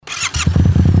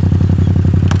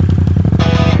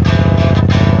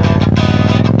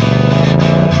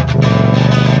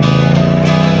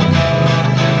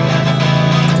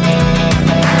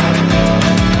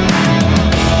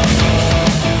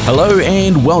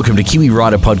and welcome to Kiwi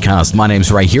Rider Podcast. My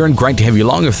name's Ray here and great to have you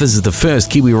along. If this is the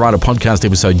first Kiwi Rider Podcast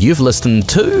episode you've listened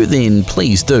to, then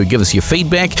please do give us your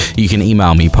feedback. You can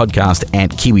email me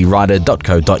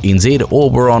podcast@kiwirider.co.nz, or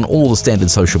we're on all the standard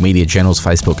social media channels,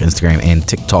 Facebook, Instagram and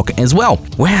TikTok as well.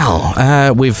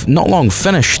 Well, we've not long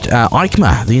finished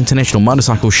EICMA, the International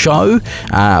Motorcycle Show.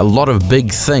 A lot of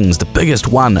big things, the biggest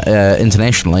one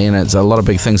internationally, and it's a lot of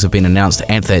big things have been announced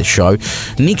at that show.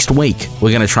 Next week,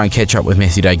 we're going to try and catch up with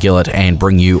Matthew Day-Gillett and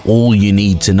bring you all you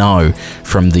need to know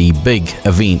from the big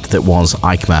event that was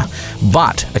EICMA.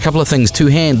 But a couple of things to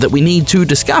hand that we need to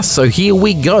discuss, so here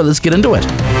we go, let's get into it.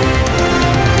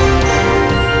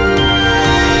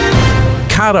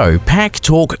 Kato Pack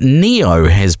Talk Neo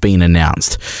has been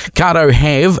announced. Kato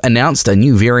have announced a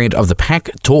new variant of the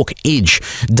Pack Talk Edge,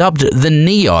 dubbed the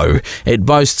Neo. It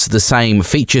boasts the same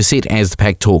feature set as the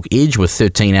Pack Talk Edge with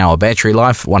 13-hour battery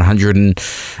life,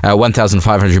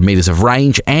 1,500 meters of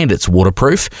range, and it's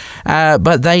waterproof.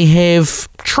 But they have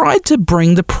tried to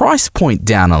bring the price point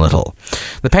down a little.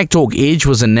 The Pack Talk Edge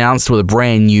was announced with a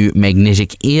brand new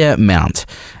magnetic air mount.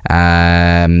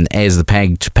 As the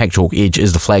Pack Talk Edge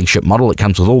is the flagship model, it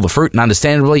comes with all the fruit and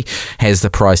understandably has the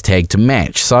price tag to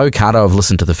match. So Kato have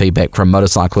listened to the feedback from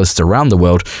motorcyclists around the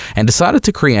world and decided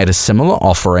to create a similar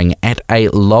offering at a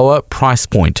lower price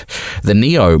point. The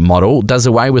Neo model does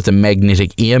away with the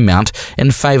magnetic air mount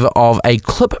in favour of a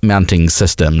clip mounting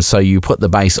system. So you put the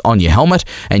base on your helmet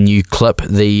and you clip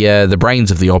the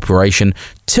brains of the operation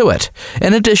to it.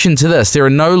 In addition to this, there are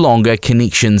no longer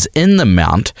connections in the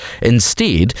mount.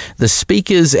 Instead, the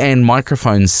speakers and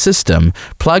microphone system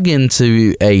plug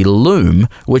into a loom,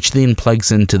 which then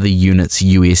plugs into the unit's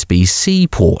USB-C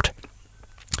port.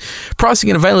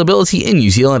 Pricing and availability in New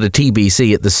Zealand are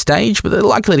TBC at this stage, but they're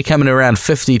likely to come in around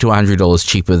 $50 to $100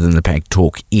 cheaper than the Pack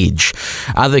Talk Edge.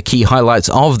 Other key highlights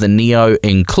of the Neo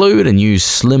include a new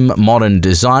slim modern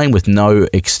design with no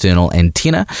external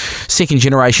antenna, second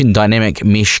generation dynamic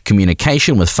mesh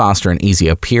communication with faster and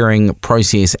easier pairing,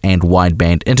 process and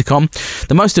wideband intercom,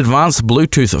 the most advanced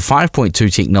Bluetooth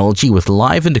 5.2 technology with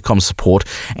live intercom support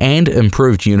and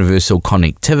improved universal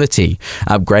connectivity,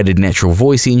 upgraded natural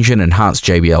voice engine, enhanced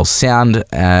JBL sound,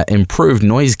 improved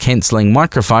noise-cancelling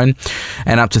microphone,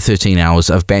 and up to 13 hours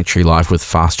of battery life with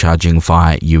fast charging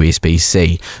via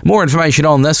USB-C. More information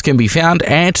on this can be found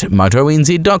at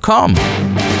motonz.com.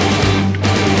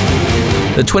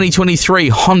 The 2023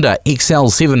 Honda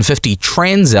XL750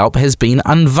 Transalp has been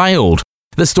unveiled.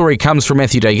 This story comes from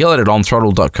Matthew Day-Gillett at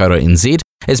onthrottle.co.nz.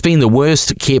 It's been the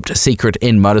worst kept secret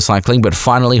in motorcycling, but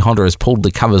finally Honda has pulled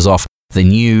the covers off the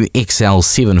new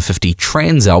XL750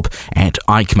 Transalp at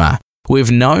EICMA. We've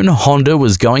known Honda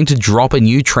was going to drop a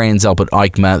new Transalp at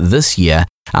EICMA this year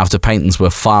after patents were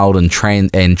filed and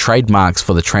trademarks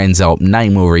for the Transalp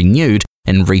name were renewed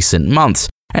in recent months,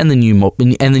 and the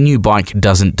new bike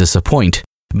doesn't disappoint.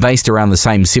 Based around the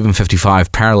same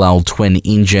 755 parallel twin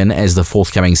engine as the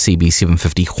forthcoming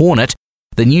CB750 Hornet,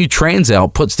 the new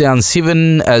Transalp puts down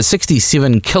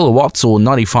 67 kilowatts or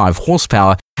 95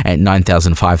 horsepower at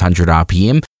 9,500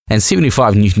 RPM and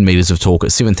 75 Newton meters of torque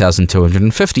at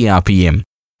 7,250 RPM.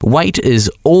 Weight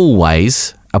is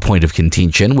always a point of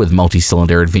contention with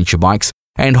multi-cylinder adventure bikes,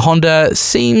 and Honda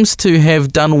seems to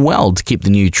have done well to keep the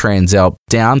new Transalp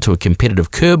down to a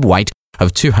competitive curb weight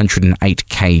of 208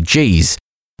 kgs.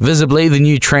 Visibly, the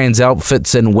new Transalp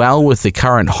fits in well with the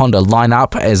current Honda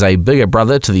lineup as a bigger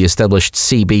brother to the established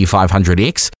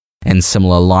CB500X and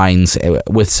similar lines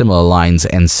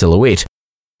and silhouette.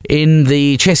 In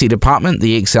the chassis department,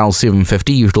 the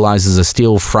XL750 utilizes a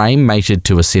steel frame mated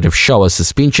to a set of Showa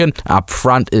suspension. Up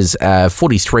front is a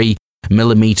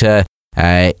 43mm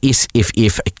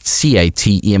SFF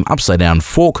CATM upside-down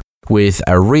fork with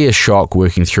a rear shock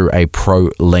working through a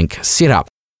ProLink setup.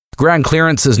 Ground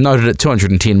clearance is noted at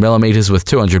 210mm with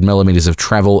 200mm of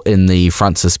travel in the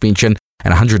front suspension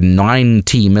and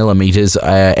 190mm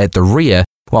at the rear,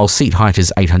 while seat height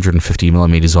is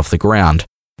 850mm off the ground.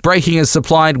 Braking is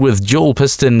supplied with dual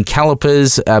piston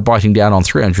calipers biting down on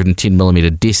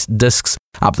 310mm discs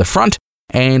up the front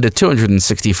and a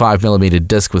 265mm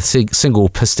disc with single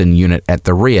piston unit at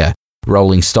the rear.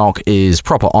 Rolling stock is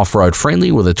proper off-road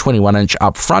friendly with a 21-inch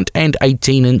up front and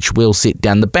 18-inch wheel set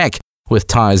down the back, with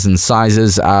tyres in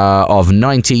sizes of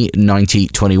 90, 90,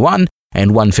 21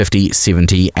 and 150,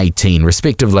 70, 18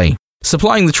 respectively.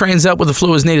 Supplying the Transalp with the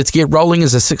fluids needed to get rolling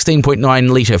is a 16.9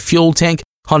 litre fuel tank.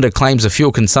 Honda claims a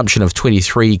fuel consumption of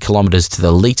 23 kilometres to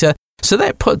the litre, so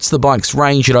that puts the bike's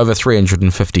range at over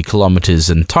 350 kilometres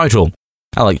in total.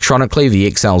 Electronically, the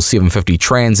XL750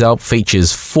 Transalp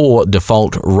features 4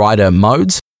 default rider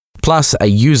modes, plus a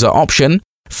user option,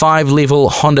 5-level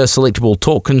Honda selectable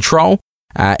torque control,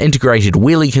 integrated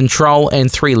wheelie control,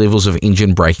 and 3 levels of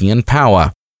engine braking and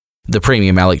power. The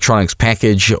premium electronics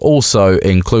package also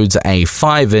includes a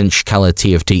 5-inch color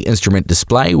TFT instrument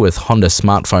display with Honda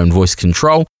smartphone voice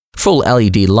control, full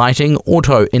LED lighting,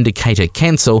 auto indicator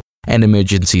cancel, and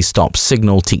emergency stop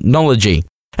signal technology.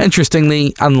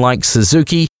 Interestingly, unlike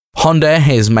Suzuki, Honda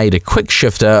has made a quick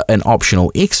shifter an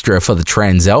optional extra for the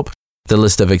Transalp. The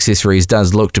list of accessories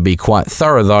does look to be quite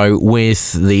thorough though,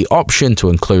 with the option to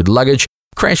include luggage,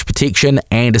 crash protection,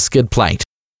 and a skid plate.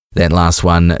 That last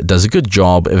one does a good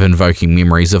job of invoking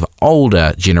memories of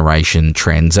older generation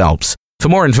Transalps. For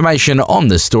more information on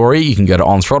this story, you can go to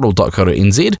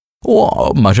onthrottle.co.nz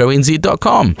or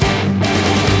motonz.com.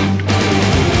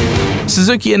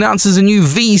 Suzuki announces a new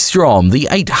V-Strom, the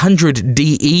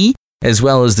 800DE, as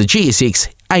well as the GSX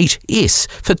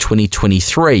 8S for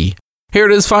 2023. Here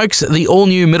it is, folks. The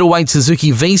all-new middleweight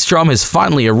Suzuki V-Strom has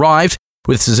finally arrived,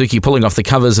 with Suzuki pulling off the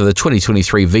covers of the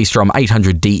 2023 V-Strom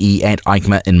 800DE at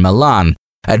EICMA in Milan.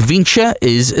 Adventure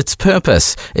is its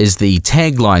purpose, is the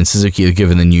tagline Suzuki have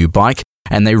given the new bike,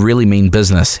 and they really mean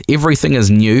business. Everything is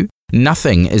new,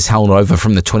 nothing is held over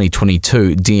from the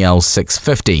 2022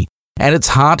 DL650. At its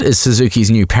heart is Suzuki's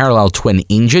new parallel twin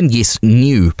engine, yes,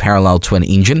 new parallel twin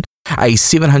engine, a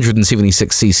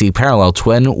 776cc parallel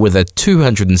twin with a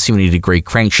 270-degree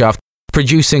crankshaft,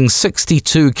 producing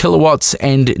 62 kilowatts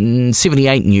and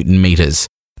 78 newton meters.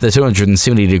 The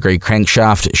 270-degree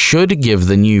crankshaft should give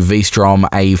the new V-Strom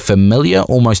a familiar,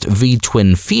 almost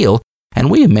V-twin feel, and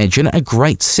we imagine a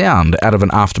great sound out of an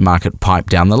aftermarket pipe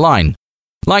down the line.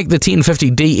 Like the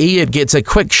 1050DE, it gets a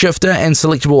quick shifter and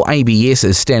selectable ABS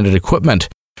as standard equipment.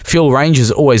 Fuel range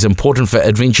is always important for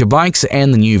adventure bikes,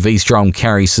 and the new V-Strom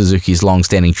carries Suzuki's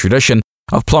long-standing tradition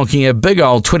of plonking a big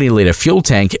old 20-litre fuel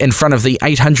tank in front of the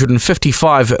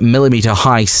 855mm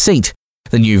high seat.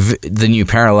 The new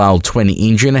parallel twin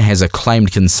engine has a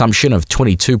claimed consumption of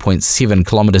 22.7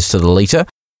 kilometres to the litre,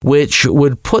 which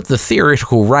would put the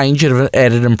theoretical range at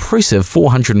an impressive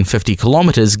 450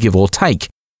 kilometres, give or take.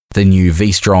 The new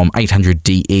V-Strom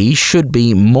 800DE should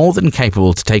be more than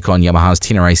capable to take on Yamaha's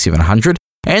Tenere 700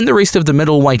 and the rest of the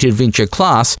middleweight adventure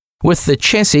class, with the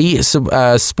chassis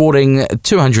sporting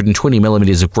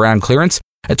 220mm of ground clearance,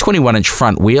 a 21-inch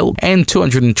front wheel, and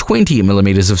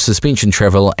 220mm of suspension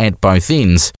travel at both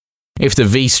ends. If the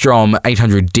V-Strom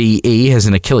 800DE has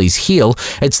an Achilles heel,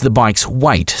 it's the bike's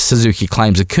weight. Suzuki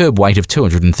claims a curb weight of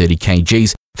 230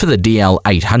 kgs for the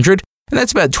DL800, and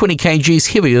that's about 20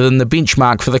 kgs heavier than the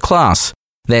benchmark for the class.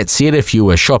 That said, if you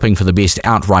were shopping for the best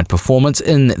outright performance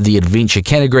in the adventure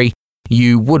category,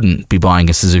 you wouldn't be buying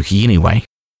a Suzuki anyway.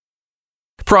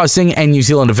 Pricing and New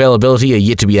Zealand availability are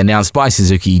yet to be announced by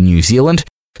Suzuki New Zealand.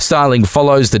 Styling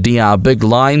follows the DR Big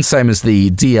line, same as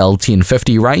the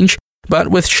DL1050 range, but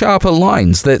with sharper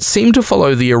lines that seem to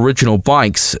follow the original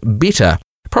bikes better,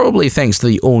 probably thanks to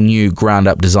the all-new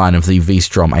ground-up design of the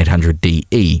V-Strom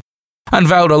 800DE.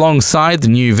 Unveiled alongside the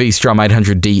new V-Strom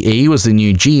 800DE was the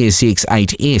new GSX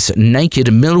 8S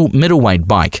naked middleweight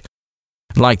bike.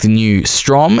 Like the new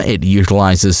Strom, it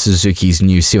utilises Suzuki's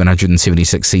new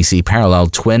 776cc parallel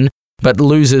twin, but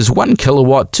loses 1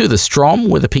 kilowatt to the Strom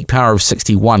with a peak power of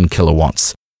 61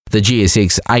 kilowatts. The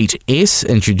GSX 8S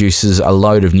introduces a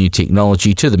load of new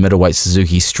technology to the middleweight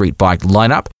Suzuki street bike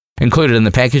lineup. Included in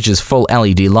the package is full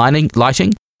LED lighting, a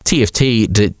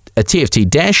TFT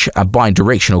dash, a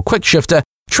bi-directional quick shifter,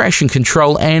 traction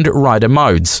control, and rider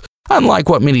modes. Unlike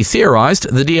what many theorised,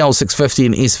 the DL650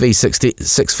 and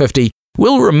SV650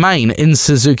 will remain in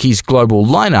Suzuki's global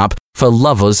lineup for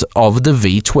lovers of the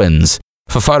V-twins.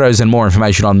 For photos and more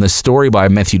information on this story by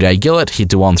Matthew Day Gillett, head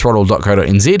to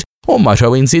onthrottle.co.nz or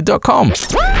motonz.com.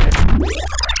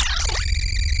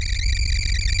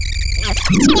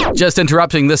 Just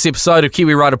interrupting this episode of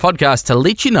Kiwi Rider Podcast to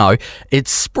let you know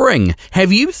it's spring.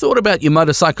 Have you thought about your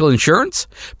motorcycle insurance?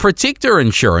 Protector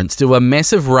Insurance do a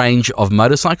massive range of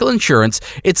motorcycle insurance.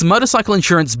 It's motorcycle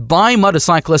insurance by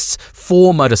motorcyclists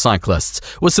for motorcyclists,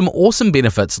 with some awesome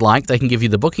benefits like they can give you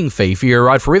the booking fee for your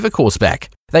Ride Forever course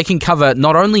back. They can cover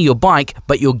not only your bike,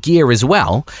 but your gear as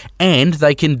well, and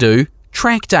they can do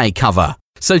track day cover.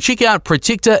 So check out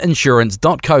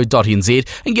protectorinsurance.co.nz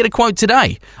and get a quote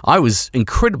today. I was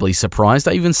incredibly surprised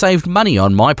I even saved money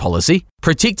on my policy.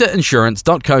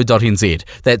 Protectorinsurance.co.nz.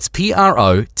 That's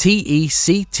PROTECTA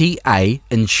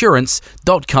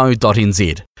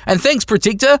insurance.co.nz. And thanks,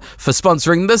 Protector, for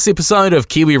sponsoring this episode of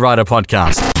Kiwi Rider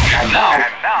Podcast. And now.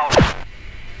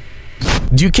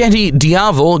 Ducati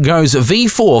Diavel goes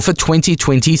V4 for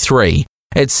 2023.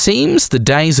 It seems the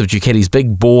days of Ducati's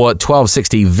big bore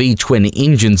 1260 V-twin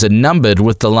engines are numbered,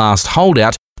 with the last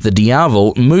holdout the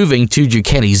Diavel moving to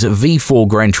Ducati's V4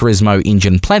 Gran Turismo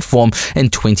engine platform in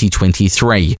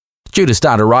 2023. Due to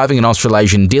start arriving in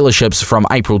Australasian dealerships from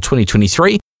April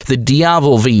 2023, the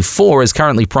Diavel V4 is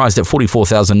currently priced at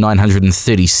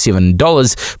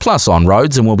 $44,937 plus on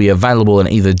roads and will be available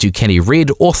in either Ducati Red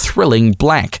or Thrilling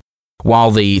Black.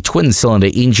 While the twin-cylinder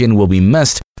engine will be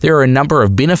missed, there are a number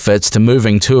of benefits to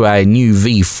moving to a new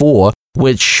V4,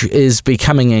 which is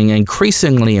becoming an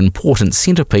increasingly important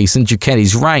centerpiece in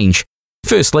Ducati's range.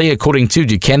 Firstly, according to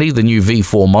Ducati, the new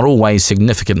V4 model weighs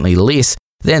significantly less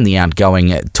than the outgoing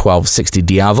 1260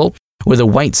 Diavel, with a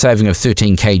weight saving of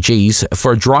 13 kgs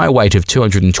for a dry weight of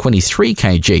 223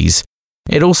 kgs.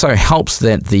 It also helps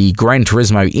that the Gran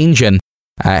Turismo engine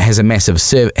has massive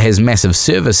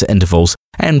service intervals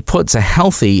and puts a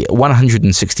healthy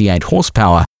 168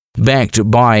 horsepower,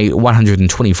 backed by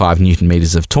 125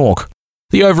 Nm of torque.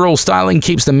 The overall styling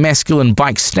keeps the masculine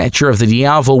bike stature of the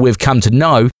Diavel we've come to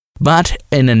know, but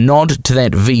in a nod to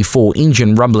that V4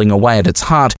 engine rumbling away at its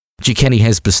heart, Ducati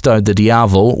has bestowed the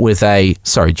Diavel with a,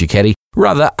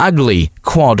 rather ugly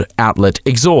quad-outlet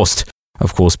exhaust.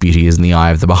 Of course, beauty is in the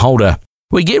eye of the beholder.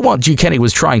 We get what Ducati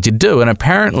was trying to do, and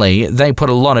apparently they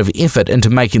put a lot of effort into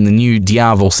making the new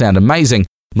Diavel sound amazing,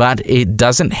 but it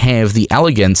doesn't have the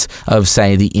elegance of,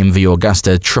 say, the MV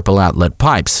Augusta triple-outlet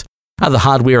pipes. Other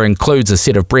hardware includes a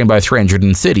set of Brembo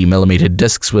 330mm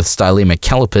discs with stylemic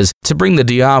calipers to bring the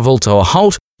Diavel to a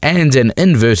halt, and an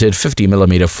inverted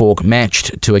 50mm fork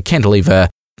matched to a cantilever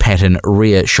pattern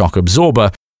rear shock absorber,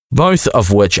 both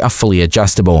of which are fully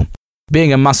adjustable.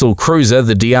 Being a muscle cruiser,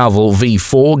 the Diavel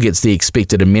V4 gets the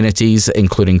expected amenities,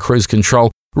 including cruise control,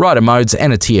 rider modes,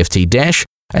 and a TFT dash.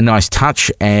 A nice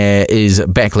touch is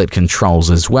backlit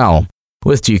controls as well.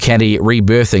 With Ducati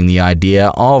rebirthing the idea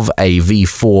of a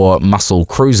V4 muscle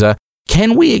cruiser,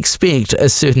 can we expect a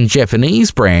certain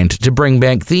Japanese brand to bring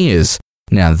back theirs?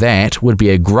 Now that would be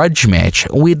a grudge match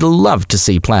we'd love to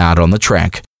see play out on the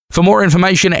track. For more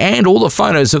information and all the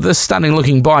photos of this stunning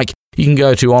looking bike, you can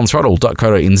go to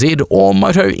onthrottle.co.nz or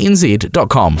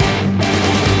motonz.com.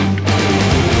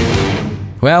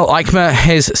 Well, EICMA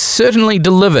has certainly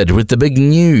delivered with the big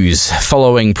news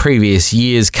following previous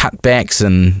years' cutbacks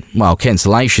and,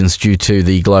 cancellations due to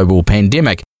the global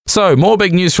pandemic. So, more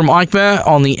big news from EICMA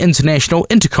on the international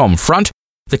intercom front.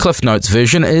 The Cliff Notes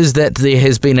version is that there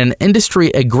has been an industry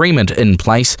agreement in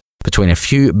place between a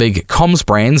few big comms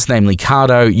brands, namely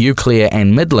Cardo, Uclear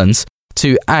and Midlands,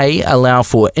 to A, allow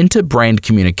for inter-brand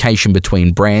communication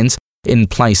between brands in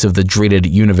place of the dreaded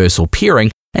universal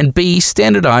pairing, and B,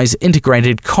 standardize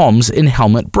integrated comms in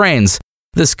helmet brands.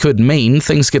 This could mean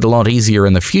things get a lot easier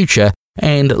in the future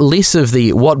and less of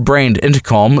the what brand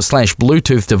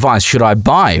intercom/Bluetooth device should I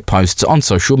buy posts on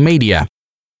social media.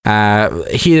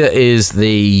 Here is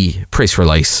the press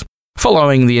release.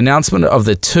 Following the announcement of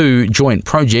the two joint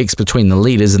projects between the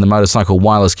leaders in the motorcycle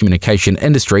wireless communication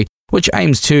industry, which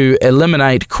aims to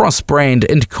eliminate cross-brand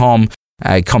intercom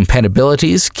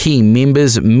compatibilities, key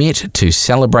members met to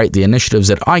celebrate the initiatives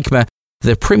at EICMA,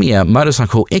 the premier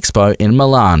motorcycle expo in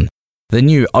Milan. The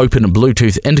new Open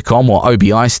Bluetooth Intercom, or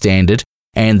OBI standard,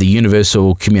 and the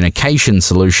Universal Communication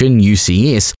Solution,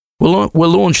 UCS, were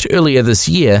launched earlier this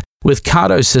year, with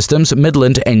Cardo Systems,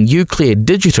 Midland and Uclear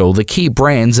Digital the key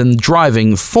brands in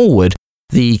driving forward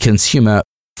the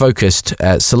consumer-focused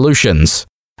solutions.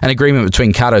 An agreement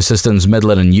between Cardo Systems,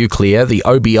 Midland and Uclear, the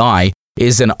OBI,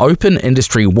 is an open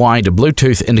industry-wide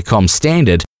Bluetooth intercom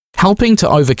standard, helping to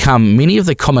overcome many of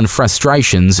the common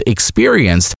frustrations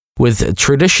experienced with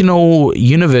traditional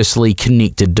universally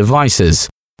connected devices,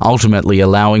 ultimately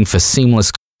allowing for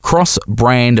seamless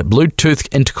cross-brand Bluetooth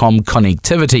intercom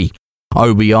connectivity.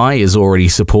 OBI is already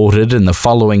supported in the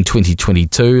following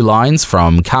 2022 lines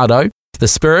from Cardo, the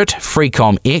Spirit,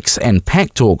 Freecom X and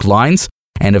PackTalk lines,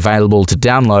 and available to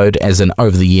download as an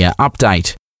over-the-air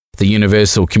update. The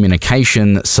Universal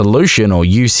Communication Solution, or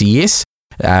UCS,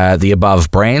 the above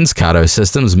brands, Cardo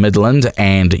Systems, Midland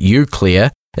and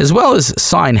Uclear, as well as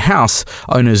Sign House,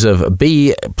 owners of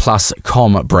B Plus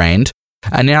Com brand,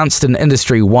 announced an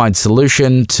industry-wide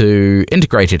solution to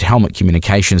integrated helmet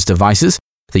communications devices,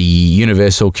 the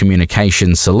Universal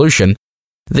Communication Solution.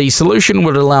 The solution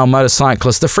would allow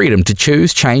motorcyclists the freedom to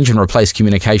choose, change and replace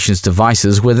communications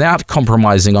devices without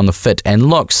compromising on the fit and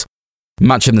looks.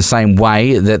 Much in the same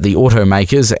way that the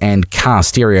automakers and car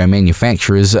stereo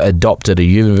manufacturers adopted a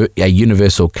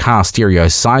universal car stereo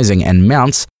sizing and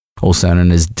mounts, also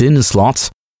known as DIN slots,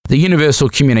 the Universal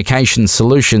Communication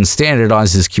Solution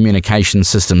standardizes communication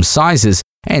system sizes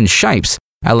and shapes,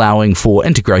 allowing for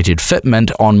integrated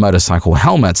fitment on motorcycle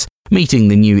helmets, meeting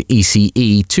the new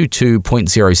ECE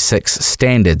 22.06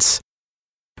 standards.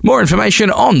 More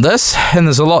information on this, and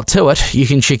there's a lot to it, you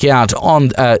can check out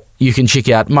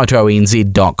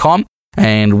motonz.com,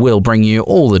 and we'll bring you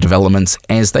all the developments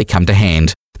as they come to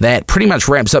hand. That pretty much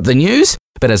wraps up the news,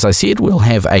 but as I said, we'll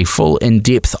have a full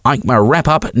in-depth EICMA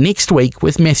wrap-up next week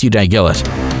with Matthew Day-Gillett.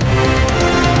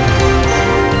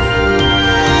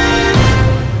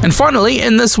 And finally,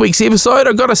 in this week's episode,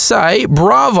 I've got to say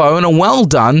bravo and a well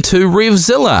done to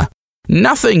Revzilla.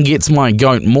 Nothing gets my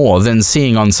goat more than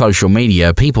seeing on social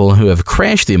media people who have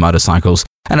crashed their motorcycles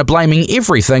and are blaming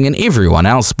everything and everyone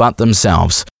else but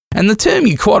themselves. And the term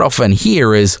you quite often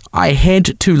hear is, I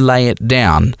had to lay it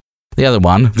down. The other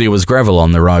one, there was gravel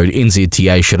on the road,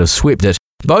 NZTA should have swept it.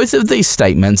 Both of these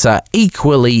statements are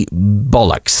equally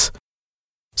bollocks.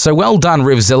 So well done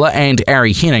Revzilla and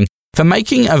Ari Henning for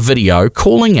making a video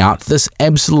calling out this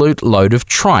absolute load of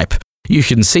tripe. You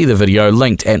can see the video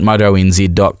linked at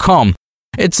motonz.com.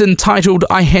 It's entitled,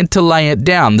 I Had to Lay It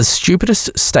Down, the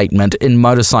stupidest statement in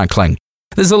motorcycling.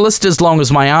 There's a list as long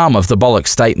as my arm of the bollock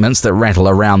statements that rattle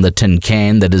around the tin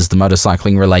can that is the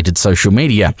motorcycling-related social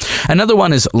media. Another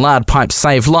one is loud pipes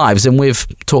save lives, and we've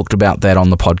talked about that on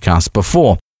the podcast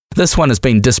before. This one has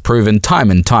been disproven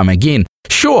time and time again.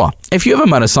 Sure, if you have a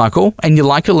motorcycle and you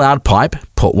like a loud pipe,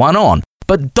 put one on,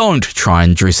 but don't try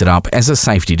and dress it up as a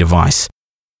safety device.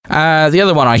 The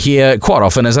other one I hear quite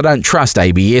often is I don't trust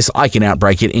ABS, I can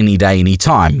outbrake it any day, any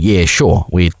time. Yeah, sure,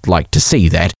 we'd like to see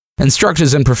that.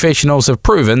 Instructors and professionals have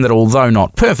proven that although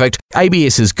not perfect,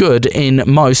 ABS is good in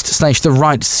most/the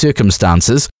right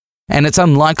circumstances, and it's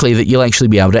unlikely that you'll actually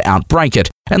be able to outbrake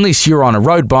it, unless you're on a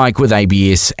road bike with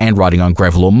ABS and riding on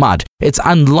gravel or mud. It's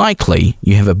unlikely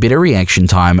you have a better reaction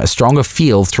time, a stronger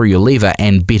feel through your lever,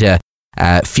 and better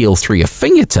feel through your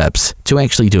fingertips to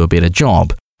actually do a better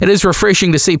job. It is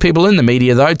refreshing to see people in the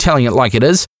media, though, telling it like it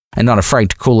is, and not afraid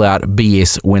to call out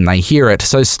BS when they hear it.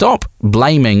 So stop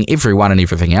blaming everyone and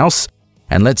everything else,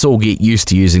 and let's all get used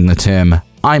to using the term,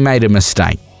 I made a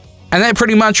mistake. And that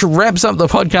pretty much wraps up the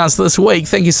podcast this week.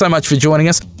 Thank you so much for joining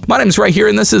us. My name's Ray here,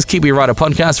 and this is Kiwi Rider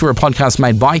Podcast. We're a podcast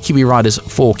made by Kiwi Riders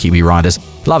for Kiwi Riders.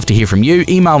 Love to hear from you.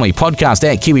 Email me,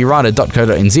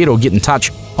 podcast@kiwirider.co.nz, or get in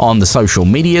touch on the social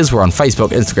medias. We're on Facebook,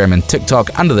 Instagram, and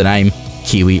TikTok under the name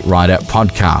Kiwi Rider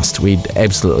Podcast. We'd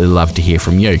absolutely love to hear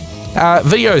from you.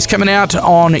 Videos coming out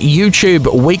on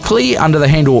YouTube weekly under the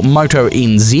handle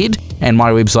MotoNZ, and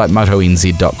my website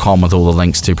motonz.com with all the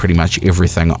links to pretty much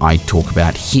everything I talk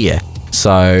about here.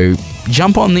 So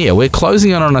jump on there. We're closing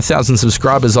in on 1,000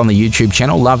 subscribers on the YouTube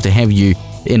channel. Love to have you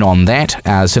in on that.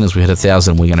 As soon as we hit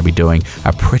 1,000, we're going to be doing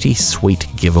a pretty sweet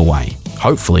giveaway.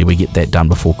 Hopefully we get that done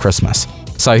before Christmas.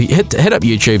 So hit up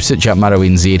YouTube, search up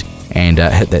MotoNZ, and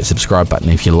hit that subscribe button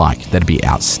if you like. That'd be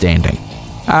outstanding.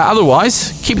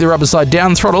 Otherwise, keep the rubber side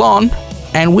down, throttle on,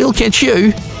 and we'll catch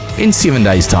you in 7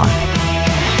 days' time.